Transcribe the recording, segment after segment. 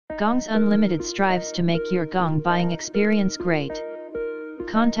Gongs Unlimited strives to make your gong buying experience great.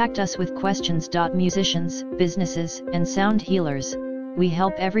 Contact us with questions. Musicians, businesses, and sound healers, we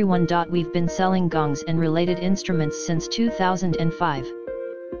help everyone. We've been selling gongs and related instruments since 2005.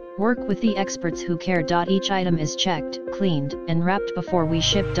 Work with the experts who care. Each item is checked, cleaned, and wrapped before we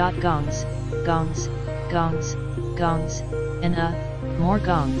ship. Gongs, gongs, gongs, gongs, and more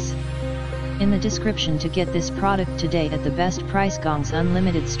gongs. In the description to get this product today at the best price. Gongs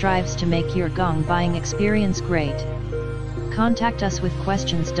Unlimited strives to make your gong buying experience great. Contact us with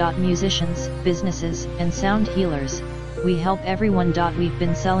questions. Musicians, businesses, and sound healers, we help everyone. We've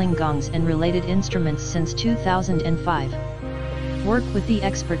been selling gongs and related instruments since 2005. Work with the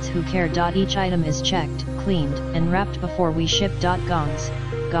experts who care. Each item is checked, cleaned, and wrapped before we ship. Gongs,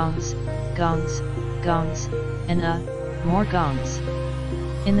 gongs, gongs, gongs, and more gongs.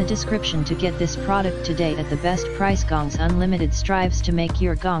 In the description to get this product today at the best price. Gongs Unlimited strives to make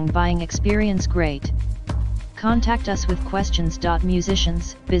your gong buying experience great. Contact us with questions.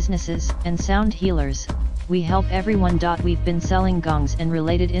 Musicians, businesses, and sound healers, we help everyone. We've been selling gongs and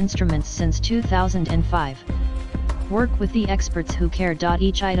related instruments since 2005. Work with the experts who care.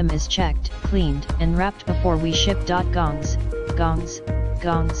 Each item is checked, cleaned, and wrapped before we ship. Gongs, gongs,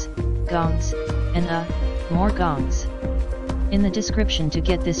 gongs, gongs, and more gongs. In the description to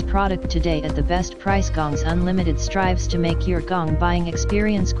get this product today at the best price. Gongs Unlimited strives to make your gong buying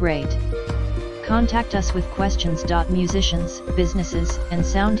experience great. Contact us with questions. Musicians, businesses, and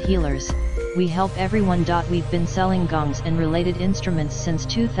sound healers, we help everyone. We've been selling gongs and related instruments since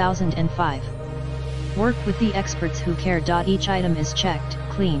 2005. Work with the experts who care. Each item is checked,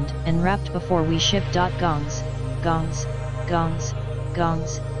 cleaned, and wrapped before we ship. Gongs, gongs, gongs,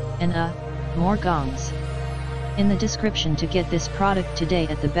 gongs, and more gongs. In the description to get this product today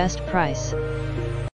at the best price.